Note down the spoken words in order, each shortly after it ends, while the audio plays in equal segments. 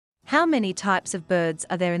How many types of birds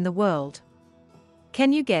are there in the world?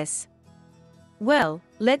 Can you guess? Well,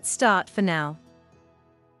 let's start for now.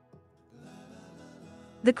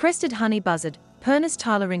 The crested honey buzzard, Pernis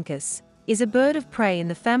ptilorhynchus, is a bird of prey in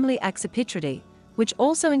the family Accipitridae, which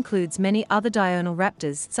also includes many other diurnal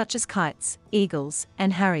raptors such as kites, eagles,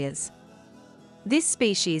 and harriers. This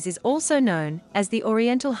species is also known as the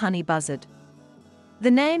Oriental honey buzzard.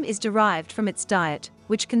 The name is derived from its diet,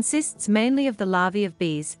 which consists mainly of the larvae of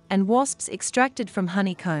bees and wasps extracted from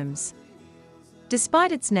honeycombs.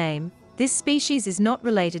 Despite its name, this species is not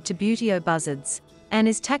related to Buteo buzzards, and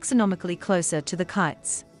is taxonomically closer to the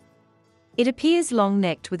kites. It appears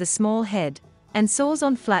long-necked with a small head, and soars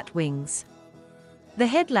on flat wings. The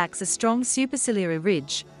head lacks a strong superciliary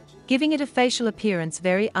ridge, giving it a facial appearance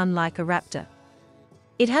very unlike a raptor.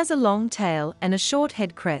 It has a long tail and a short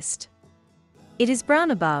head crest. It is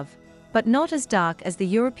brown above, but not as dark as the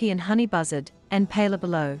European honey buzzard, and paler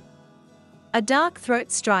below. A dark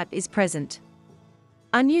throat stripe is present.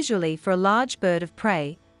 Unusually for a large bird of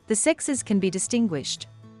prey, the sexes can be distinguished.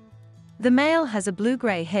 The male has a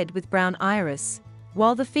blue-gray head with brown iris,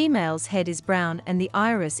 while the female's head is brown and the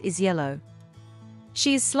iris is yellow.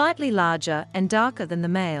 She is slightly larger and darker than the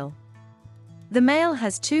male. The male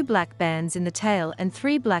has 2 black bands in the tail and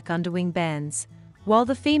 3 black underwing bands, while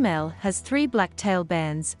the female has 3 black tail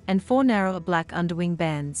bands and 4 narrower black underwing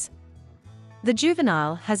bands. The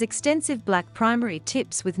juvenile has extensive black primary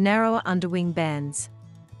tips with narrower underwing bands.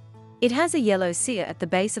 It has a yellow cere at the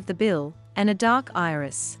base of the bill, and a dark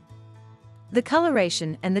iris. The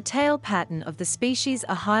coloration and the tail pattern of the species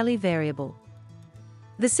are highly variable.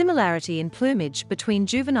 The similarity in plumage between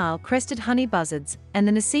juvenile crested honey buzzards and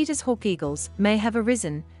the Nicetas hawk eagles may have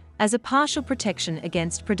arisen as a partial protection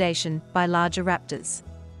against predation by larger raptors.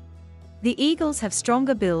 The eagles have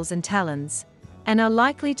stronger bills and talons, and are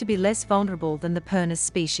likely to be less vulnerable than the Pernis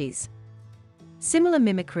species. Similar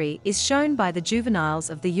mimicry is shown by the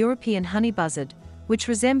juveniles of the European honey buzzard, which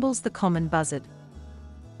resembles the common buzzard.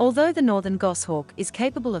 Although the northern goshawk is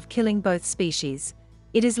capable of killing both species,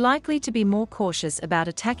 it is likely to be more cautious about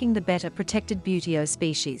attacking the better protected Buteo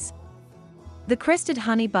species. The crested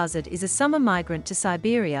honey buzzard is a summer migrant to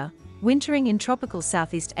Siberia, wintering in tropical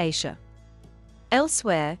Southeast Asia.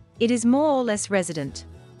 Elsewhere, it is more or less resident.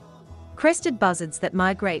 Crested buzzards that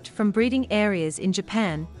migrate from breeding areas in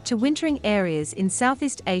Japan to wintering areas in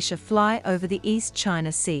Southeast Asia fly over the East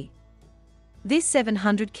China Sea. This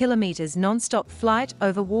 700 kilometers non-stop flight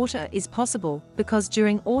over water is possible because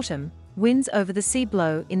during autumn, winds over the sea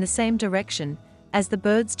blow in the same direction as the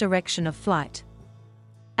bird's direction of flight.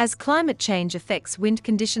 As climate change affects wind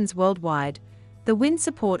conditions worldwide, the wind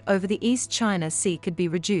support over the East China Sea could be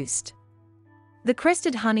reduced. The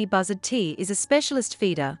crested honey buzzard T is a specialist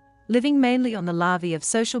feeder, living mainly on the larvae of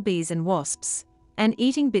social bees and wasps, and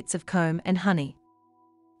eating bits of comb and honey.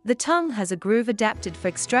 The tongue has a groove adapted for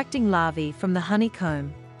extracting larvae from the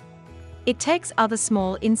honeycomb. It takes other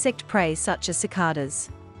small insect prey such as cicadas.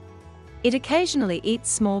 It occasionally eats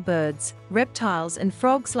small birds, reptiles and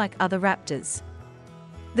frogs like other raptors.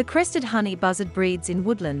 The crested honey buzzard breeds in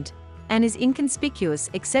woodland, and is inconspicuous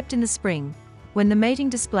except in the spring, when the mating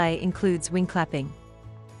display includes wing clapping.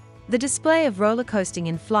 The display of roller coasting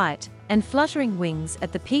in flight and fluttering wings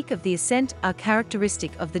at the peak of the ascent are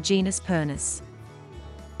characteristic of the genus Pernis.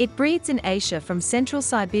 It breeds in Asia from central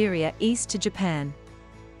Siberia east to Japan.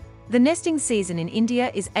 The nesting season in India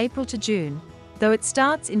is April to June, though it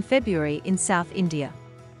starts in February in South India.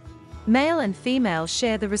 Male and female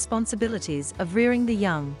share the responsibilities of rearing the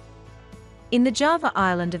young. In the Java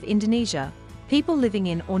island of Indonesia, people living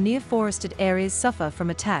in or near forested areas suffer from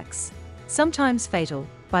attacks, sometimes fatal,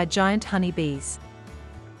 by giant honey bees.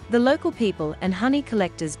 The local people and honey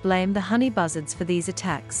collectors blame the honey buzzards for these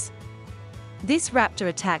attacks. This raptor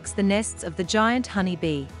attacks the nests of the giant honey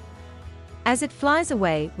bee. As it flies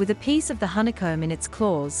away with a piece of the honeycomb in its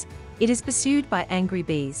claws, it is pursued by angry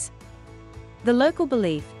bees. The local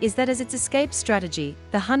belief is that as its escape strategy,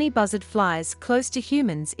 the honey buzzard flies close to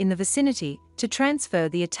humans in the vicinity to transfer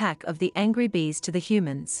the attack of the angry bees to the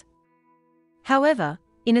humans. However,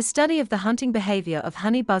 in a study of the hunting behavior of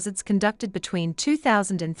honey buzzards conducted between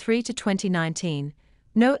 2003 to 2019,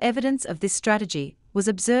 no evidence of this strategy was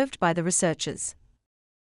observed by the researchers.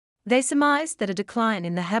 They surmised that a decline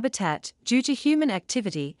in the habitat due to human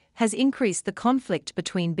activity has increased the conflict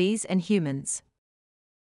between bees and humans.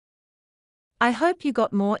 I hope you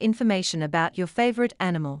got more information about your favorite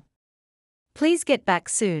animal. Please get back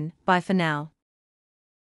soon. Bye for now.